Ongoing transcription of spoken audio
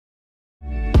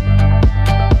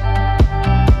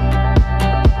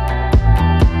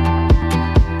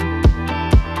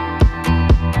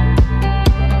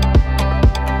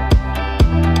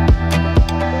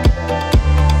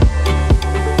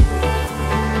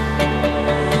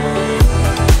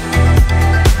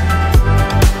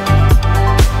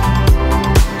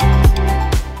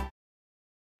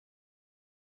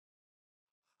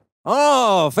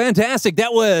Oh, fantastic.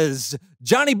 That was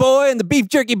Johnny Boy and the Beef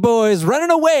Jerky Boys running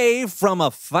away from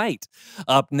a fight.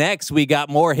 Up next, we got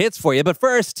more hits for you. But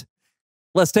first,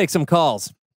 let's take some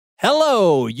calls.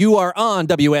 Hello, you are on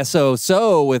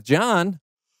WSO with John.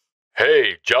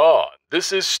 Hey, John,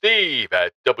 this is Steve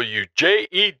at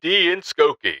WJED in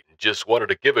Skokie. Just wanted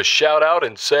to give a shout out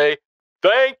and say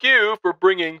thank you for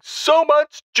bringing so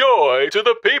much joy to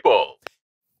the people.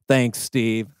 Thanks,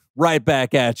 Steve. Right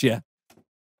back at you.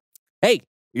 Hey,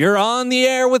 you're on the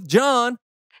air with John.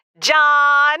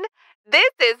 John,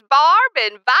 this is Barb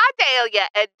and Vidalia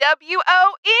at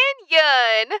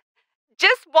WON.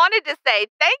 Just wanted to say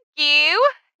thank you.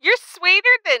 You're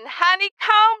sweeter than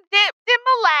honeycomb dipped in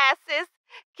molasses.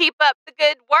 Keep up the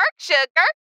good work, sugar.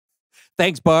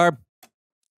 Thanks, Barb.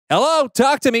 Hello,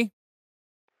 talk to me.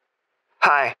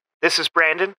 Hi, this is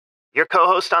Brandon, your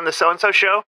co-host on the So-and-So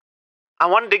Show. I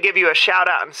wanted to give you a shout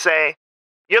out and say,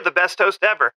 you're the best host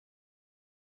ever.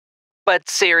 But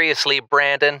seriously,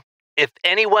 Brandon, if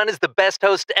anyone is the best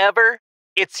host ever,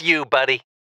 it's you, buddy.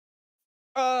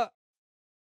 Yeah.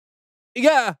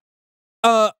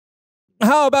 How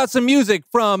about some music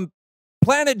from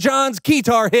Planet John's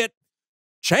Keytar hit,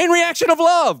 Chain Reaction of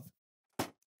Love?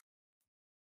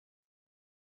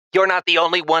 You're not the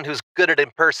only one who's good at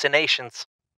impersonations.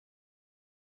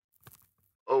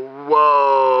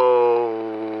 Whoa.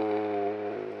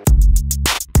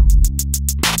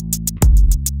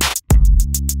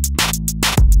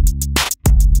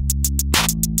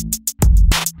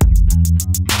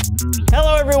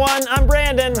 Hello, everyone. I'm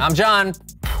Brandon. I'm John.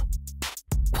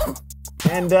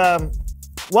 And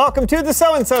welcome to the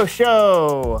So-and-So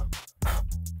Show.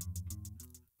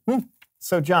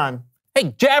 So, John.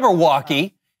 Hey,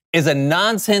 Jabberwocky is a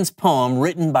nonsense poem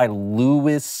written by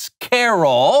Lewis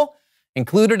Carroll,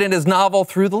 included in his novel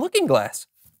Through the Looking Glass.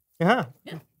 Yeah.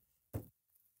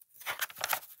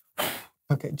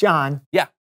 Okay, John. Yeah.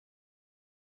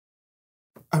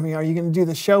 I mean, are you going to do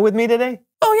the show with me today?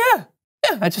 Oh, yeah.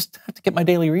 Yeah, I just have to get my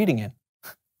daily reading in.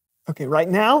 Okay, right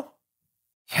now?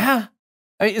 Yeah.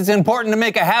 I mean, it's important to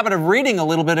make a habit of reading a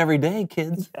little bit every day,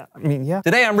 kids. Yeah, I mean, yeah.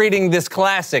 Today I'm reading this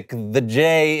classic, The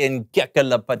Jay in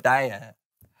Kekalapadaya.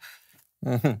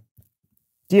 Do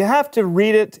you have to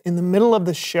read it in the middle of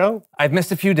the show? I've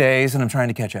missed a few days and I'm trying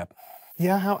to catch up.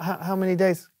 Yeah, how many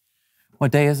days?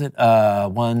 What day is it?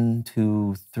 1,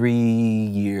 2, 3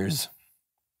 years.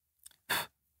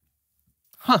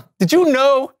 Huh. Did you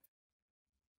know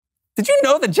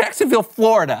that Jacksonville,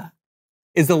 Florida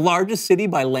is the largest city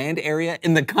by land area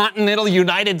in the continental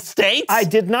United States? I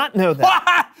did not know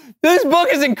that. This book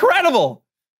is incredible.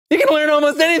 You can learn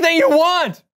almost anything you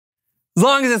want. As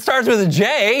long as it starts with a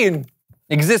J and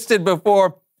existed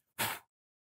before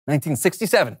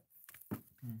 1967.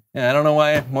 Yeah, I don't know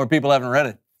why more people haven't read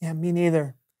it. Yeah, me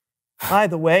neither. By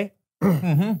the way,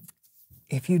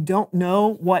 if you don't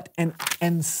know what an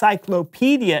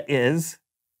encyclopedia is,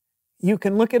 you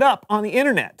can look it up on the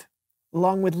internet,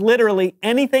 along with literally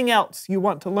anything else you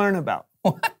want to learn about.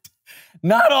 What?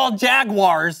 Not all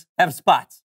jaguars have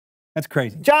spots. That's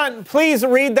crazy. John, please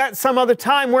read that some other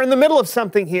time. We're in the middle of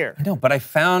something here. I know, but I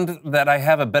found that I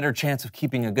have a better chance of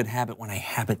keeping a good habit when I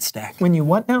habit stack. When you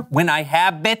what now? When I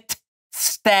habit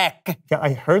stack. Yeah,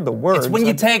 I heard the words. It's when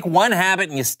you take one habit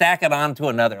and you stack it onto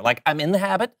another. Like, I'm in the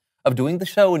habit of doing the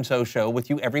So-and-So Show with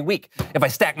you every week. If I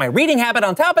stack my reading habit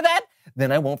on top of that,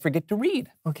 then I won't forget to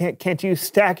read. Okay, can't you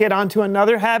stack it onto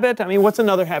another habit? I mean, what's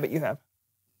another habit you have?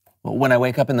 Well, when I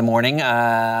wake up in the morning,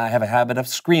 I have a habit of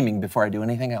screaming before I do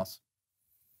anything else.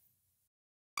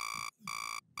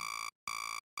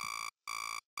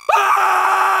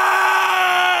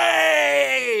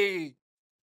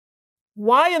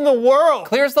 Why in the world?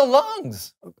 Clears the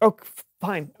lungs. Oh,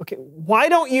 fine. Okay, why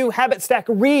don't you habit stack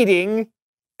reading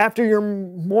after your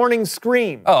morning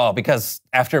scream? Oh, because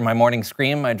after my morning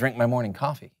scream, I drink my morning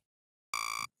coffee.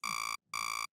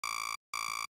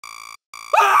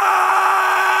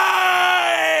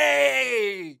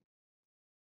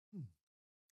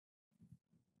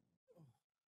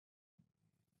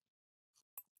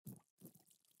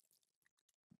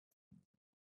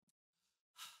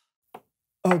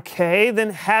 Okay, then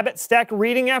habit stack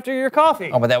reading after your coffee.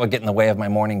 Oh, but that would get in the way of my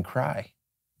morning cry.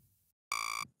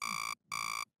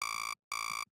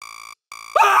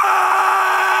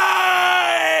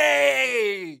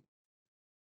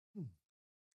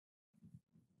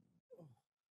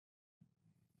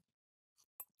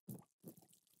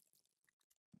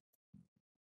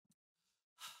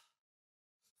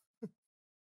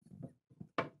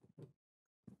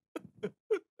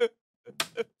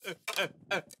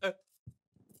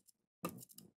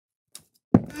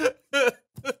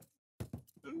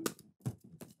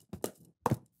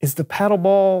 the paddle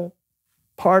ball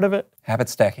part of it? Habit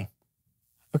stacking.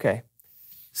 Okay.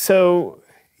 So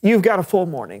you've got a full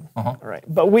morning. Uh-huh. All right.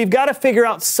 But we've got to figure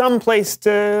out some place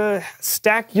to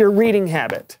stack your reading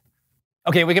habit.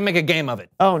 Okay, we can make a game of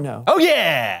it. Oh, no. Oh,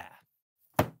 yeah!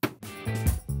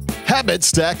 Habit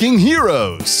Stacking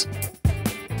Heroes.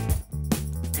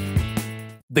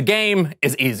 The game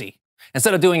is easy.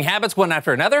 Instead of doing habits one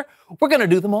after another, we're going to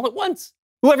do them all at once.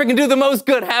 Whoever can do the most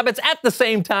good habits at the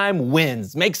same time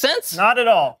wins. Make sense? Not at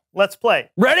all. Let's play.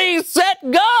 Ready, set,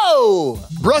 go!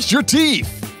 Brush your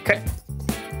teeth. Okay.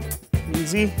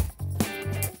 Easy.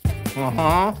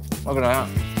 Uh-huh. Look at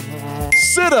that.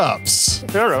 Sit-ups.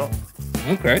 Zero.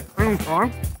 Okay.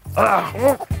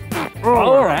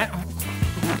 All right.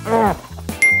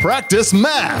 Practice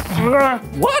math.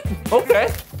 What?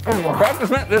 Okay.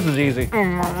 Practice math. This is easy.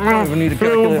 I don't even need a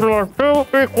calculator. 2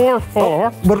 =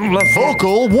 4.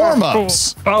 Vocal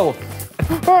warm-ups. Oh.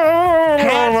 Cats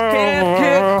can't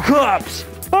kick cups.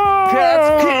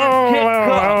 Cats can't kick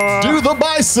cups. Do the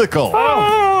bicycle.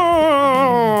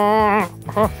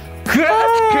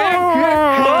 Cats can't kick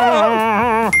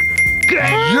cups.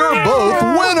 You're both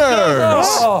winners.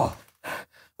 Oh.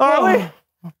 Really?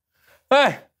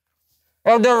 Hey,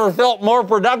 I've never felt more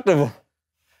productive.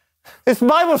 It's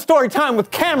Bible story time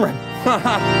with Cameron.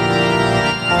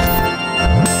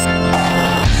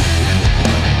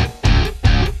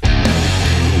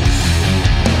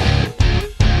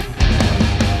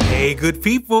 Hey, good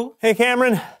people. Hey,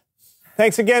 Cameron.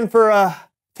 Thanks again for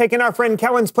taking our friend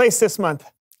Kellen's place this month.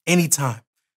 Anytime.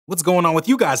 What's going on with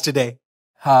you guys today?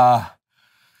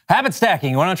 Habit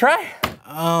stacking. You want to try?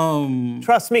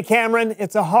 Trust me, Cameron,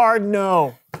 it's a hard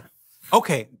no.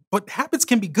 Okay, but habits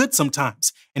can be good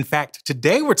sometimes. In fact,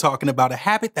 today we're talking about a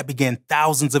habit that began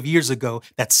thousands of years ago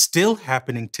that's still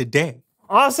happening today.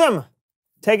 Awesome.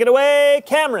 Take it away,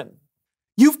 Cameron.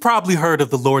 You've probably heard of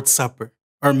the Lord's Supper,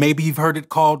 or maybe you've heard it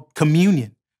called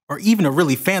communion, or even a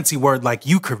really fancy word like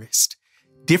Eucharist.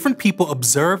 Different people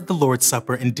observe the Lord's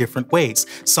Supper in different ways,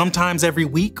 sometimes every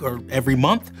week or every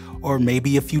month, or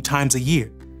maybe a few times a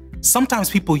year. Sometimes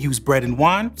people use bread and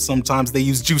wine, sometimes they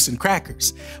use juice and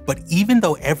crackers. But even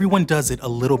though everyone does it a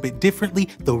little bit differently,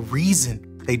 the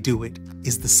reason they do it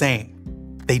is the same.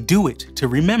 They do it to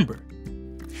remember.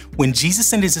 When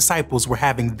Jesus and his disciples were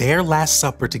having their Last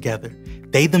Supper together,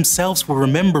 they themselves were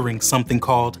remembering something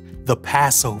called the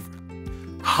Passover.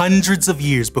 Hundreds of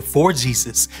years before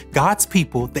Jesus, God's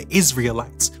people, the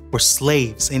Israelites, were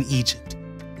slaves in Egypt.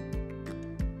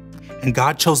 And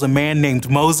God chose a man named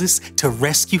Moses to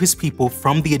rescue his people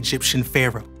from the Egyptian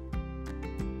Pharaoh.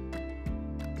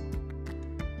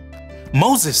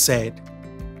 Moses said,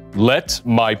 Let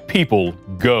my people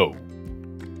go.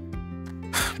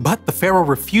 but the Pharaoh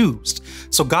refused,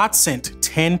 so God sent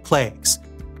 10 plagues: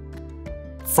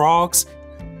 frogs,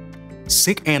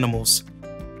 sick animals,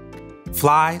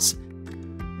 flies.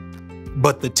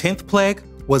 But the 10th plague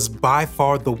was by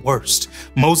far the worst.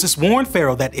 Moses warned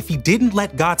Pharaoh that if he didn't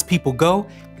let God's people go,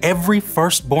 every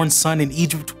firstborn son in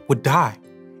Egypt would die,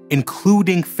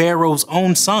 including Pharaoh's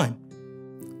own son.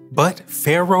 But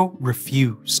Pharaoh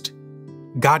refused.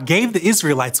 God gave the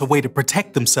Israelites a way to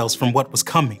protect themselves from what was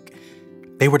coming.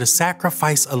 They were to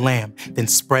sacrifice a lamb, then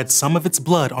spread some of its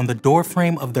blood on the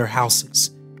doorframe of their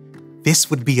houses.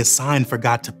 This would be a sign for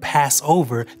God to pass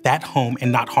over that home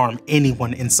and not harm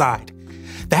anyone inside.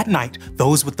 That night,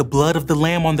 those with the blood of the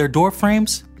lamb on their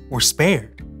doorframes were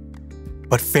spared.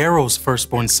 But Pharaoh's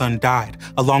firstborn son died,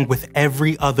 along with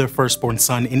every other firstborn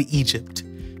son in Egypt.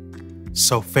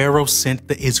 So Pharaoh sent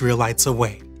the Israelites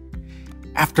away.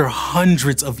 After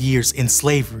hundreds of years in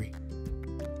slavery,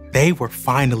 they were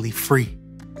finally free.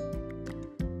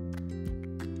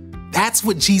 That's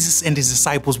what Jesus and his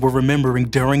disciples were remembering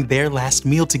during their last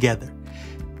meal together.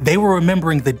 They were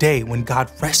remembering the day when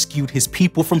God rescued his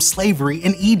people from slavery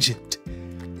in Egypt.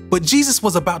 But Jesus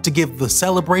was about to give the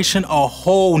celebration a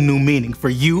whole new meaning for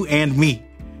you and me.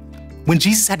 When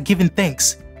Jesus had given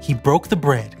thanks, he broke the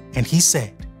bread and he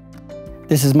said,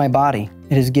 "This is my body.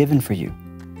 It is given for you.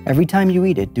 Every time you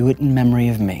eat it, do it in memory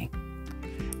of me."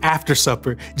 After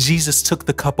supper, Jesus took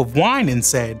the cup of wine and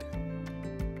said,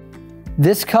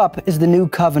 "This cup is the new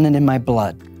covenant in my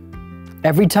blood.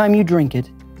 Every time you drink it,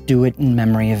 do it in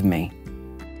memory of me."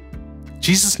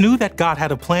 Jesus knew that God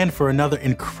had a plan for another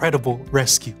incredible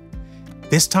rescue.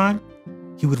 This time,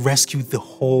 he would rescue the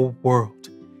whole world.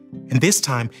 And this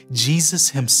time, Jesus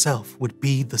himself would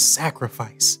be the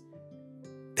sacrifice.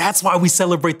 That's why we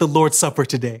celebrate the Lord's Supper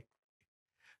today.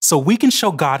 So we can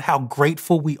show God how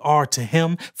grateful we are to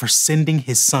him for sending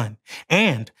his son,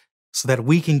 and so that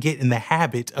we can get in the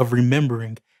habit of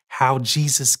remembering how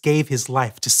Jesus gave his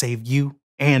life to save you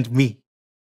and me.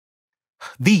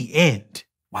 The end.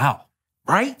 Wow.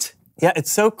 Right? Yeah,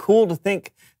 it's so cool to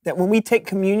think that when we take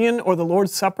communion or the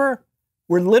Lord's Supper,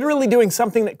 we're literally doing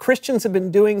something that Christians have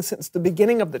been doing since the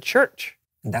beginning of the church.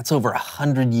 And that's over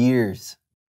 100 years.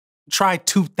 Try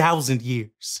 2,000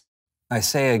 years. I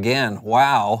say again,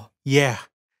 wow. Yeah.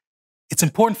 It's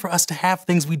important for us to have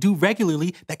things we do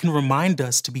regularly that can remind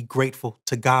us to be grateful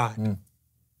to God.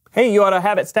 Hey, you ought to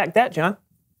have it stack that, John.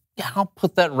 Yeah, I'll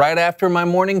put that right after my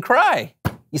morning cry.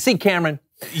 You see, Cameron?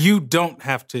 You don't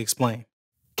have to explain.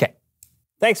 Okay.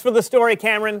 Thanks for the story,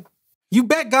 Cameron. You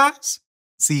bet, guys.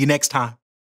 See you next time.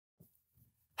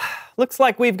 Looks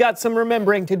like we've got some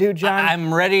remembering to do, John.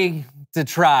 I'm ready to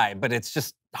try, but it's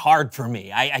just hard for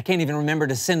me. I can't even remember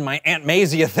to send my Aunt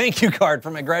Maisie a thank you card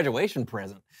for my graduation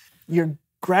present. Your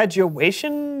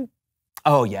graduation?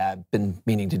 Oh, yeah, I've been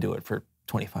meaning to do it for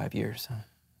 25 years.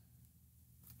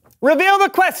 Reveal the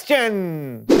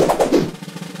question!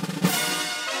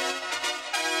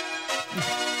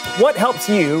 What helps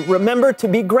you remember to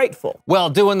be grateful? Well,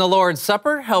 doing the Lord's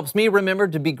Supper helps me remember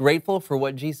to be grateful for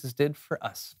what Jesus did for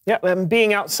us. Yeah, and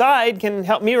being outside can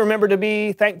help me remember to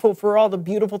be thankful for all the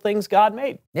beautiful things God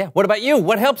made. Yeah, what about you?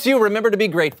 What helps you remember to be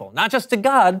grateful? Not just to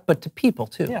God, but to people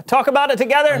too. Yeah, talk about it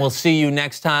together. And we'll see you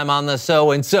next time on the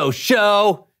So and So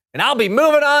Show. And I'll be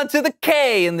moving on to the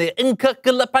K in the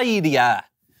Encyclopedia.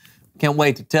 Can't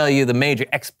wait to tell you the major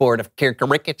export of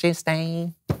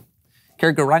Kirkarikichistain.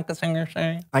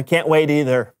 Kirkarikichistain. I can't wait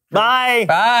either. Bye.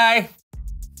 Bye.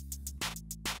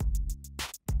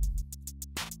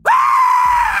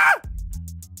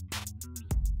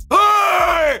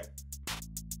 Hey!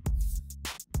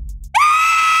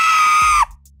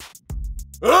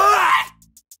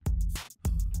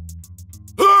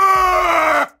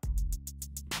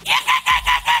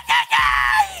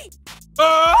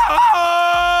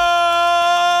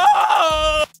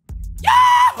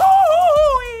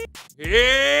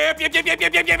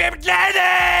 Yep,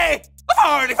 Daddy!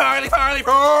 Farley, Farley, Farley,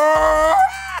 Farley!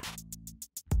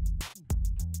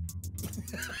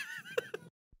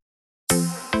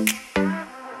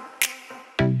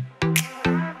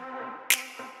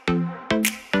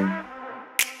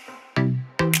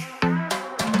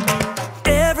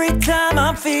 Every time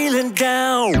I'm feeling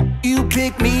down, you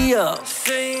pick me up.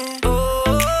 Sing,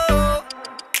 oh,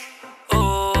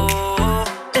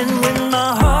 oh. And when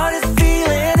my heart is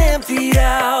feeling emptied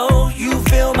out, you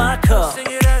fill my cup. Sing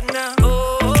it out now.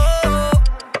 Oh,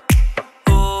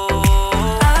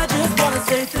 oh. I just wanna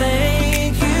say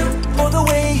thank you for the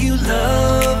way you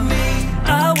love me.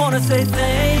 I wanna say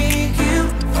thank you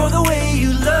for the way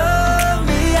you love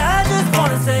me. I just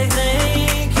wanna say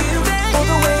thank you for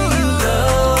the way you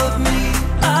love me.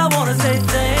 I wanna say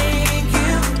thank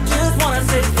you, just wanna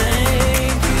say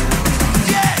thank you.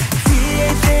 Yeah!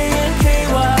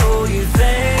 T-H-A-N-K-Y-O-U,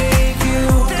 thank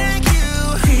you. Thank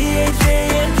you.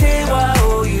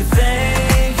 T-H-A-N-K-Y-O-U,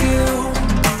 thank you.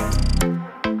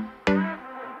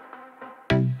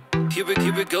 Here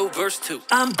we go, verse 2.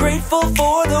 I'm grateful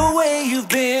for the way you've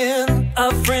been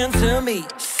a friend to me.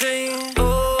 Sing,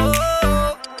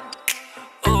 oh,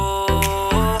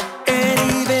 oh. And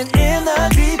even in the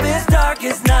deepest,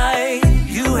 darkest night,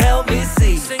 you help me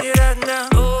see. Sing it out now.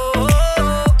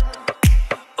 Oh,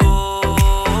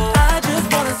 oh. I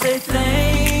just wanna say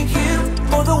thank you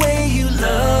for the way you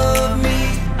love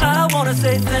me. I wanna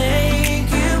say thank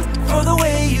you for the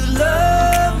way you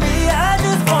love me. I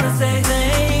just wanna say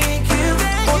thank you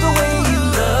for the way you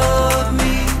love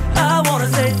me. I wanna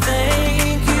say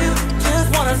thank you, just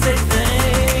wanna say thank you.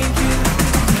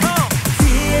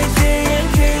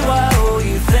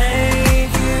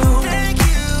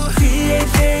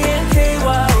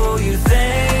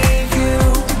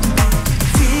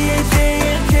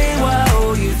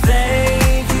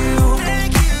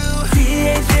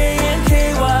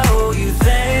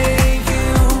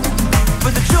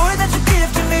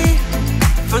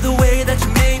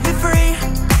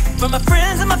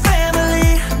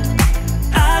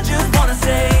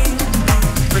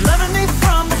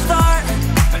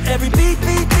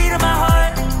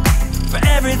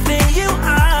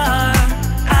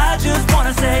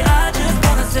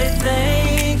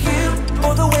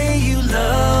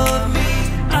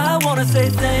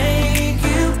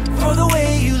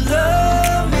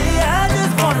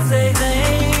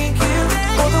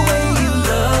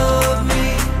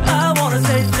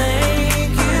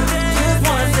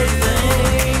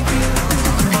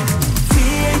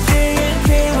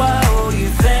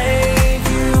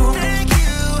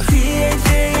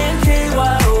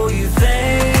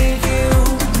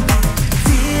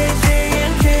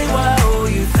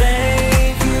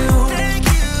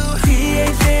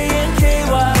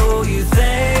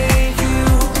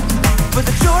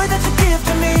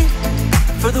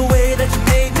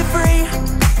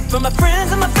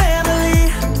 friends and my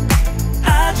family.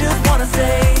 I just wanna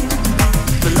say,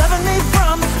 for loving me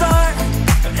from the start,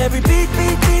 for every beat,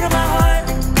 beat, beat of my heart,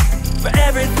 for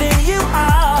everything you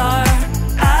are.